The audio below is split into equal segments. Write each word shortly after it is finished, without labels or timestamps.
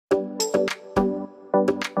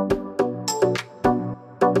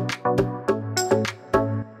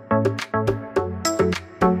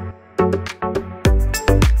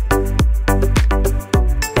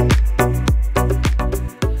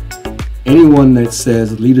Anyone that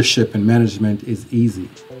says leadership and management is easy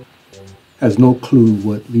has no clue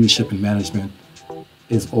what leadership and management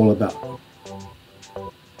is all about.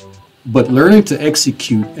 But learning to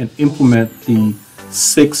execute and implement the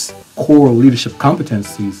 6 core leadership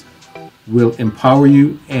competencies will empower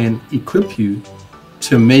you and equip you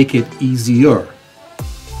to make it easier.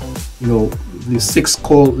 You know, the 6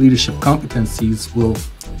 core leadership competencies will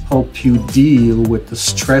help you deal with the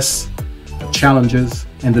stress, the challenges,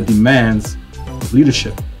 and the demands of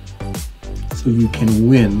leadership so you can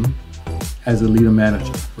win as a leader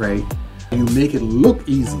manager, right? You make it look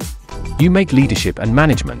easy. You make leadership and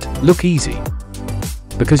management look easy.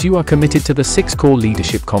 Because you are committed to the 6 core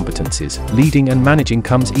leadership competencies, leading and managing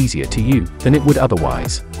comes easier to you than it would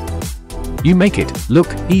otherwise. You make it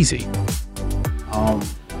look easy.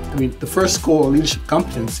 The first core leadership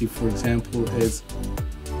competency, for example, is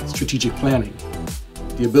strategic planning.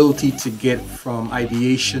 The ability to get from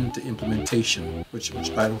ideation to implementation, which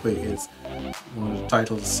by the way is one of the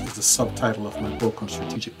titles, is the subtitle of my book on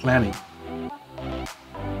strategic planning.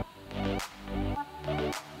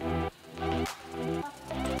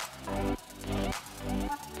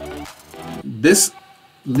 This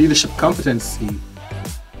leadership competency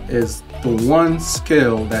is the one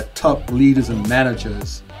skill that top leaders and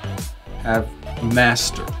managers have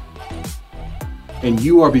mastered. And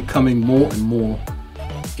you are becoming more and more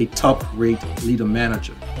a top-rate leader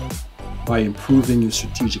manager by improving your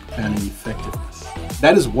strategic planning effectiveness.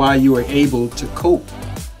 That is why you are able to cope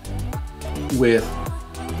with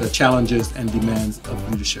the challenges and demands of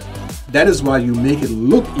leadership. That is why you make it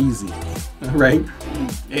look easy, right?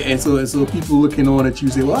 And so people looking on at you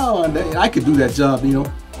say, "Wow, I could do that job." You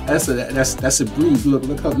know, that's a breeze.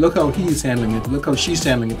 Look how he's handling it. Look how she's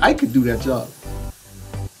handling it. I could do that job.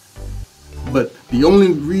 But the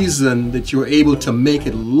only reason that you're able to make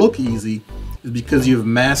it look easy is because you've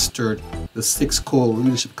mastered the 6 core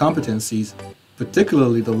leadership competencies,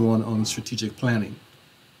 particularly the one on strategic planning.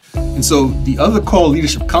 And so the other core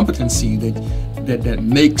leadership competency that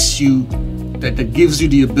makes you, that gives you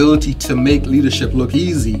the ability to make leadership look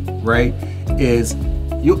easy, right, is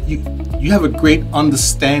you have a great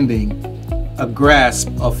understanding, a grasp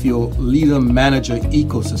of your leader-manager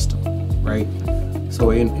ecosystem, right?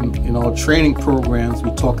 So in our training programs,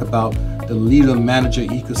 we talk about the leader-manager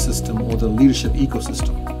ecosystem or the leadership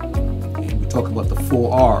ecosystem. And we talk about the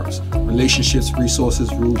 4 R's: relationships, resources,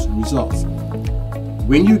 rules, and results.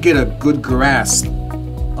 When you get a good grasp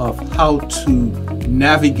of how to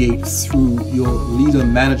navigate through your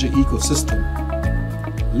leader-manager ecosystem,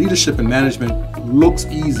 leadership and management looks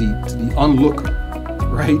easy to the onlooker,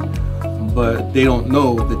 right? But they don't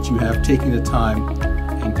know that you have taken the time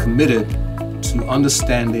and committed to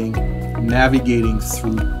understanding, navigating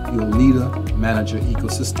through your leader-manager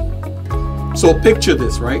ecosystem. So picture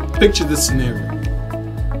this, right? Picture this scenario.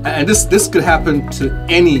 And this could happen to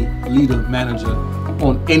any leader-manager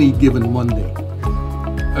on any given Monday.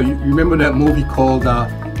 You remember that movie called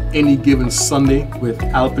Any Given Sunday with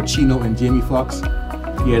Al Pacino and Jamie Foxx?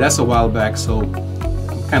 Yeah, that's a while back, so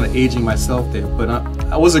I'm kind of aging myself there. But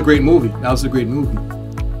that was a great movie. That was a great movie.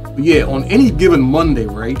 But yeah, on any given Monday,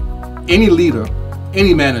 right? Any leader,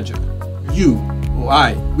 any manager, you or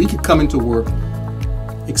I, we could come into work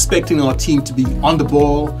expecting our team to be on the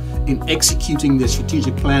ball in executing their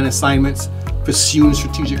strategic plan assignments, pursuing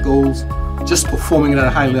strategic goals, just performing at a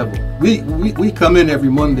high level. We come in every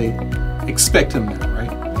Monday expecting that,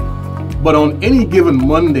 right? But on any given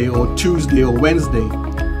Monday or Tuesday or Wednesday,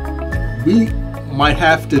 we might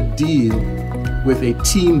have to deal with a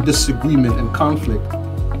team disagreement and conflict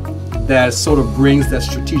that sort of brings that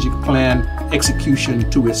strategic plan execution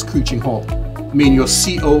to a screeching halt. I mean, your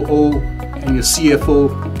COO and your CFO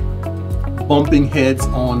bumping heads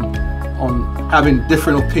on having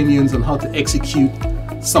different opinions on how to execute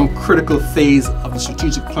some critical phase of the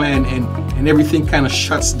strategic plan, and everything kind of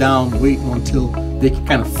shuts down, waiting until they can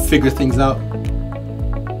kind of figure things out.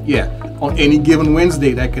 Yeah, on any given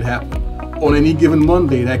Wednesday that could happen. On any given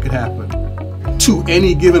Monday that could happen. To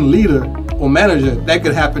any given leader or manager, that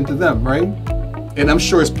could happen to them, right? And I'm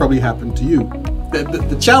sure it's probably happened to you.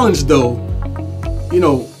 The challenge though, you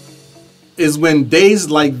know, is when days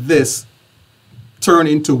like this turn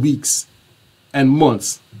into weeks and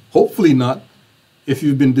months. Hopefully not, if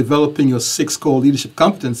you've been developing your 6 core leadership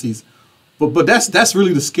competencies. But that's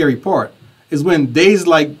really the scary part, is when days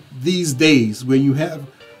like these days where you have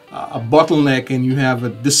a bottleneck and you have a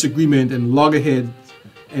disagreement and loggerheads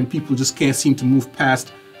and people just can't seem to move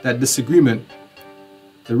past that disagreement.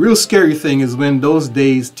 The real scary thing is when those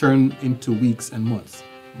days turn into weeks and months.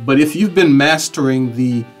 But if you've been mastering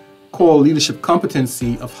the core leadership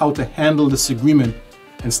competency of how to handle disagreement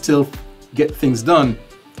and still get things done,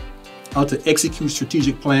 how to execute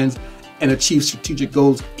strategic plans and achieve strategic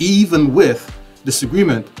goals, even with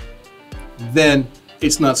disagreement, then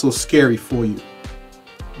it's not so scary for you.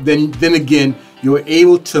 Then again, you're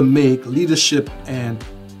able to make leadership and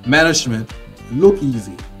management look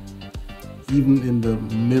easy, even in the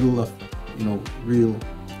middle of, real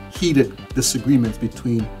heated disagreements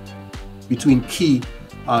between key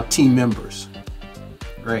team members,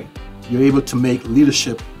 right? You're able to make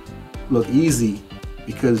leadership look easy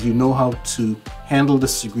because you know how to handle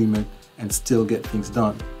disagreement and still get things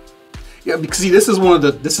done. Yeah, because see, this is one of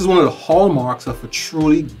the hallmarks of a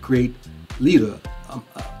truly great leader. An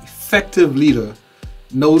effective leader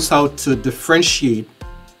knows how to differentiate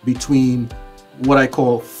between what I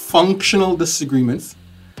call functional disagreements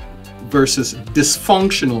versus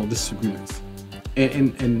dysfunctional disagreements,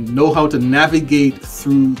 and know how to navigate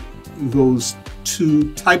through those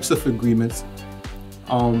two types of agreements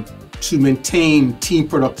to maintain team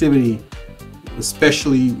productivity,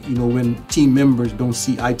 especially when team members don't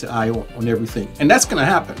see eye to eye on everything. And that's going to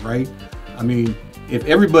happen, right? I mean, if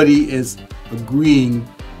everybody is agreeing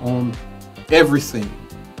on everything,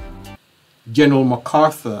 General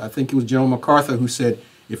MacArthur, I think it was General MacArthur who said,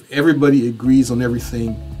 if everybody agrees on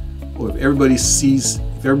everything, or if everybody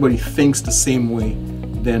thinks the same way,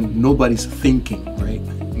 then nobody's thinking, right?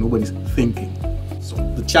 Nobody's thinking. So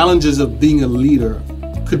the challenges of being a leader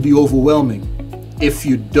could be overwhelming if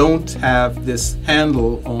you don't have this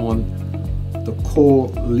handle on the core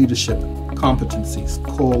leadership competencies,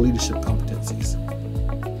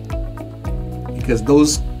 because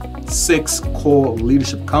those 6 core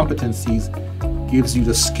leadership competencies gives you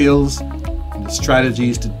the skills and the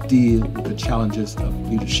strategies to deal with the challenges of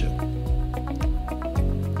leadership.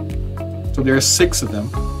 So there are 6 of them.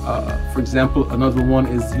 For example, another one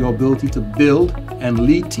is your ability to build and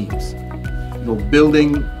lead teams.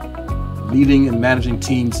 Building, leading, and managing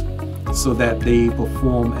teams so that they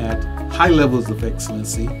perform at high levels of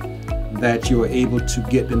excellency, that you're able to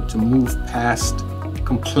get them to move past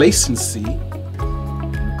complacency.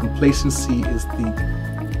 Complacency is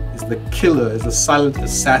the killer, is the silent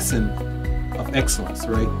assassin of excellence,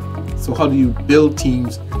 right? So how do you build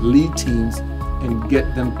teams, lead teams, and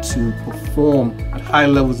get them to perform at high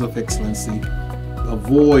levels of excellency,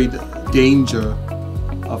 avoid danger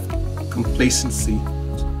of complacency,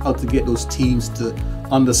 how to get those teams to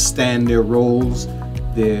understand their roles,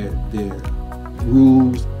 their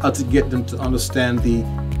rules, how to get them to understand the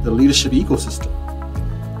leadership ecosystem,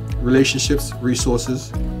 relationships,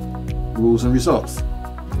 resources, rules, and results.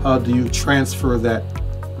 How do you transfer that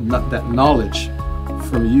knowledge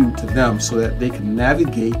from you to them so that they can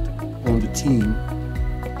navigate on the team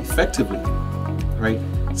effectively, right?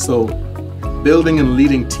 So building and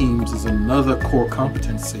leading teams is another core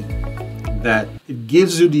competency that it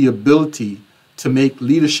gives you the ability to make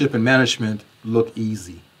leadership and management look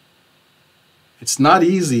easy. It's not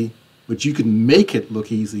easy, but you can make it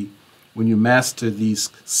look easy when you master these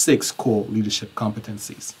 6 core leadership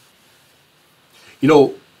competencies.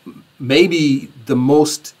 Maybe the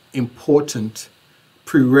most important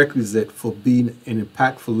prerequisite for being an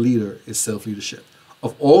impactful leader is self-leadership.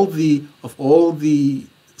 Of all the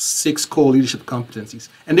 6 core leadership competencies,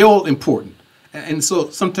 and they're all important. And so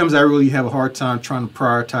sometimes I really have a hard time trying to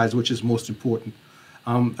prioritize which is most important.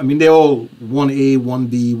 They're all 1A,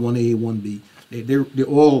 1B, 1A, 1B. They're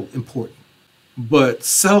all important. But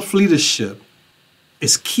self-leadership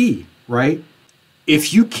is key, right?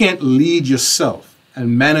 If you can't lead yourself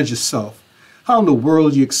and manage yourself, how in the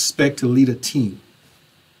world do you expect to lead a team?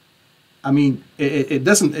 It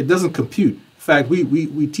doesn't compute. In fact,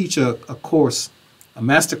 we teach a course, a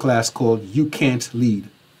masterclass called You Can't Lead.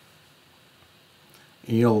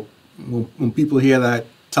 And, when people hear that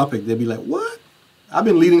topic, they'll be like, what? I've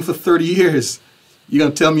been leading for 30 years. You're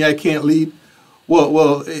going to tell me I can't lead?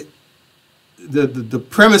 The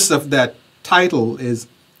premise of that title is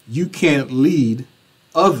you can't lead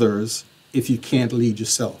others if you can't lead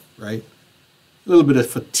yourself, right? A little bit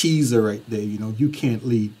of a teaser right there, you can't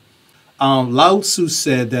lead. Lao Tzu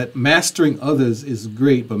said that mastering others is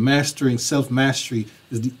great, but mastering self-mastery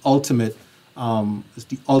is the ultimate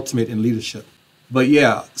in leadership. But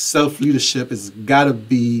yeah, self-leadership has got to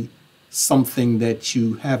be something that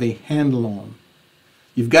you have a handle on.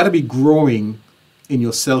 You've got to be growing in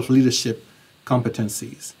your self-leadership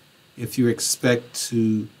competencies if you're going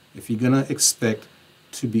to expect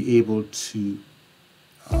to be able to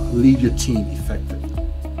lead your team effectively,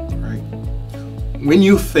 right? When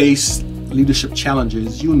you face leadership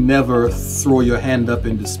challenges, you never throw your hand up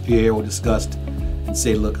in despair or disgust and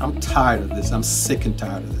say, look, I'm tired of this. I'm sick and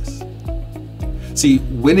tired of this. See,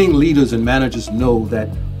 winning leaders and managers know that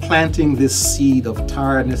planting this seed of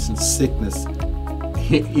tiredness and sickness,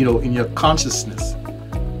 in your consciousness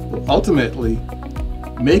will ultimately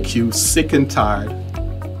make you sick and tired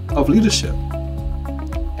of leadership,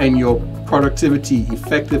 and your productivity,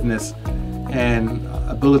 effectiveness, and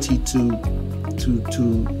ability to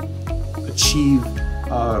achieve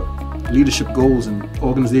leadership goals and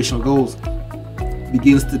organizational goals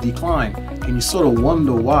begins to decline, and you sort of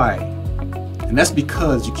wonder why. And that's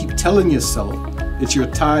because you keep telling yourself that you're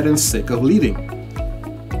tired and sick of leading.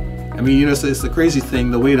 I mean, it's the crazy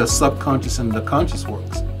thing, the way the subconscious and the conscious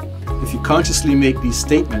works. If you consciously make these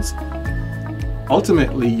statements,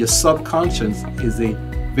 ultimately your subconscious is a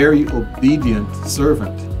very obedient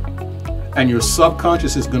servant. And your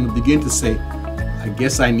subconscious is going to begin to say, I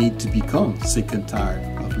guess I need to become sick and tired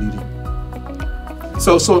of leading.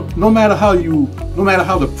 So no matter how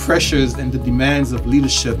the pressures and the demands of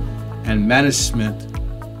leadership and management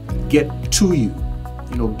get to you,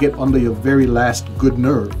 get under your very last good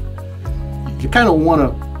nerve, you kind of want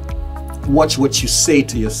to watch what you say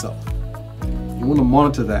to yourself. You want to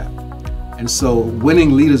monitor that. And so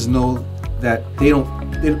winning leaders know that they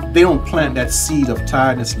don't plant that seed of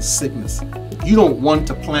tiredness and sickness. You don't want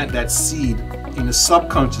to plant that seed in the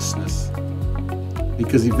subconsciousness,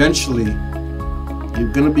 because eventually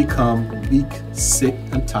you're going to become weak, sick,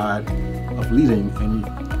 and tired of leading, and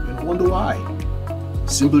you're going to wonder why.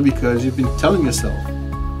 Simply because you've been telling yourself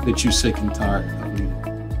that you're sick and tired of leading.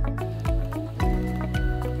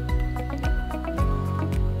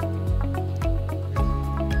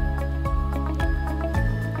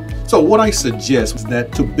 So what I suggest is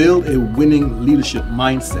that to build a winning leadership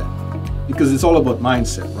mindset, because it's all about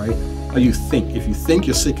mindset, right? How you think. If you think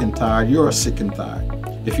you're sick and tired, you're sick and tired.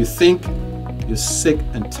 If you think you're sick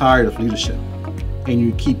and tired of leadership, and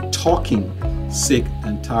you keep talking sick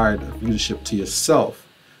and tired of leadership to yourself,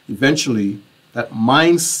 eventually that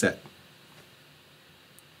mindset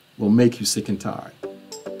will make you sick and tired.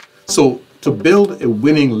 So to build a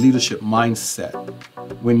winning leadership mindset,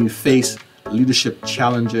 when you face leadership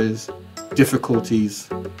challenges, difficulties,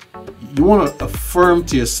 you want to affirm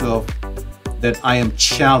to yourself that I am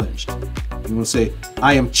challenged. You want to say,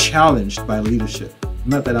 I am challenged by leadership.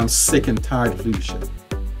 Not that I'm sick and tired of leadership.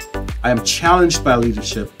 I am challenged by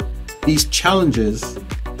leadership. These challenges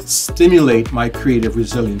stimulate my creative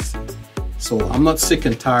resilience. So I'm not sick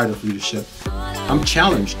and tired of leadership. I'm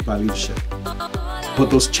challenged by leadership. But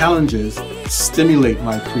those challenges stimulate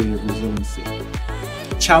my creative resiliency.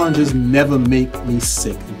 Challenges never make me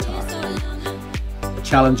sick and tired.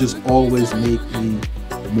 Challenges always make me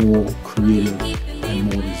more creative and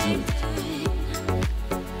more resilient.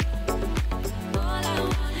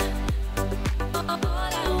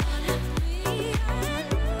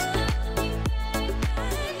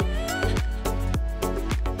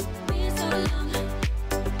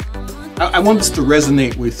 I want this to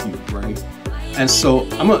resonate with you, right? And so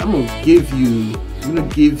I'm gonna give you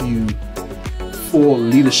 4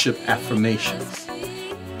 leadership affirmations,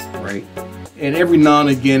 right? And every now and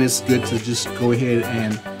again, it's good to just go ahead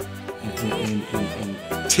and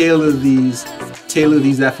tailor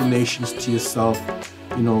these affirmations to yourself.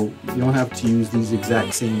 You don't have to use these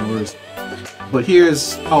exact same words, but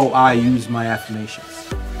here's how I use my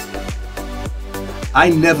affirmations. I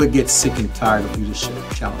never get sick and tired of leadership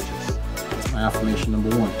challenges. That's my affirmation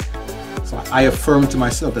number 1. So I affirm to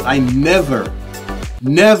myself that I never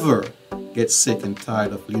get sick and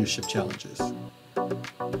tired of leadership challenges.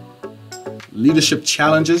 Leadership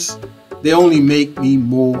challenges, they only make me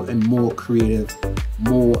more and more creative,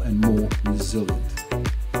 more and more resilient.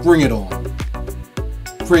 Bring it on.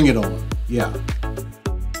 Bring it on. Yeah.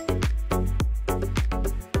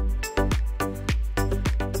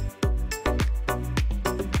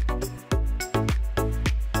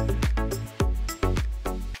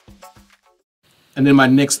 And then my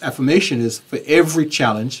next affirmation is, for every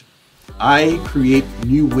challenge, I create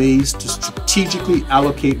new ways to strategically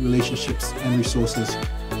allocate relationships and resources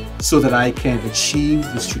so that I can achieve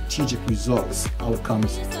the strategic results,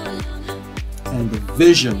 outcomes, and the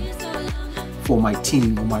vision for my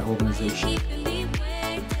team or my organization.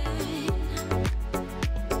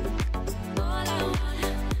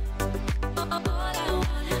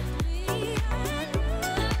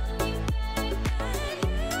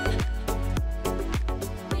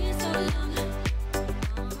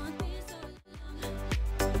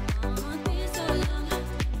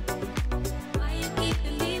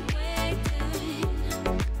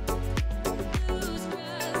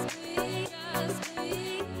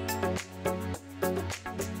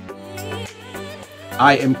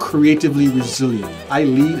 I am creatively resilient. I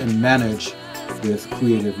lead and manage with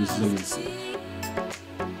creative resiliency.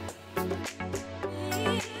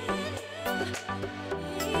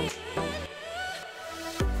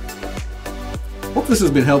 this has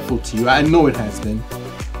been helpful to you. I know it has been.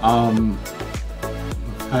 I've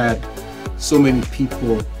had so many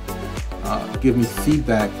people give me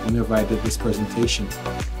feedback whenever I did this presentation,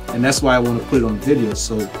 and that's why I want to put it on video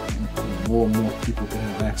so more and more people can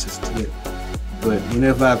have access to it. But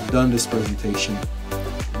whenever I've done this presentation,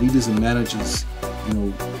 leaders and managers,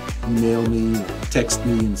 email me, text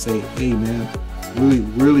me, and say, "Hey, man,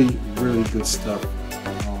 really good stuff.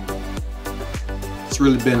 It's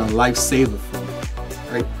really been a lifesaver for me."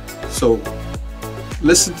 Right? So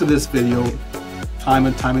listen to this video time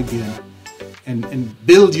and time again, and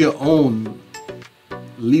build your own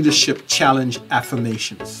leadership challenge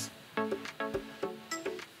affirmations.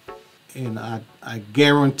 And I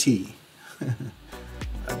guarantee,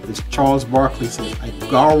 as Charles Barkley says, I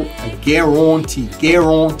guarantee.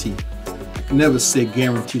 I can never say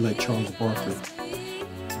guarantee like Charles Barkley.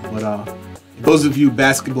 But those of you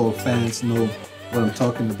basketball fans know what I'm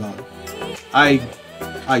talking about. I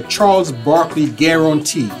Charles Barkley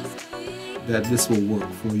guarantee that this will work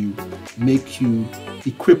for you, make you,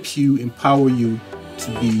 equip you, empower you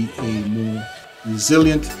to be a more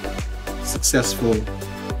resilient, successful,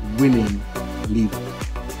 winning leader.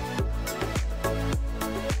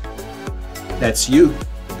 That's you.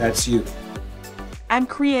 That's you. I'm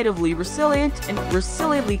creatively resilient and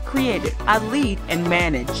resiliently creative. I lead and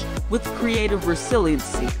manage with creative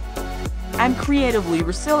resiliency. I'm creatively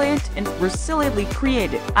resilient and resiliently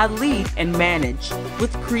creative. I lead and manage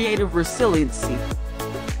with creative resiliency.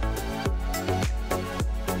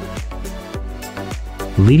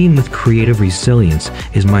 Leading with creative resilience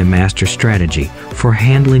is my master strategy for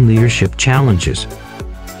handling leadership challenges.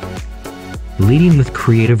 Leading with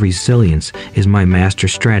creative resilience is my master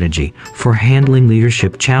strategy for handling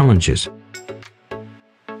leadership challenges.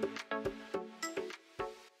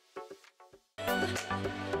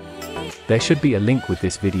 There should be a link with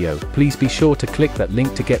this video. Please be sure to click that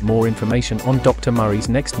link to get more information on Dr. Murray's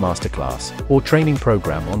next masterclass or training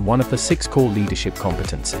program on one of the 6 core leadership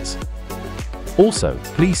competencies. Also,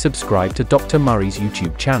 please subscribe to Dr. Murray's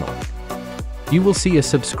YouTube channel. You will see a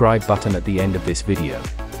subscribe button at the end of this video.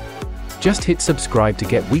 Just hit subscribe to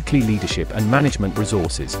get weekly leadership and management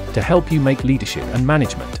resources to help you make leadership and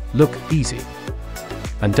management look easy.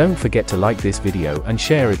 And don't forget to like this video and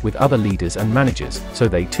share it with other leaders and managers so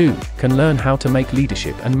they too can learn how to make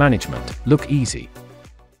leadership and management look easy.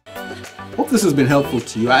 Hope this has been helpful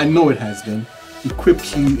to you. I know it has been.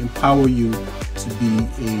 Equip you, empower you to be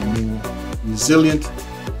a more resilient,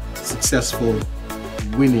 successful,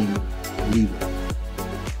 winning leader.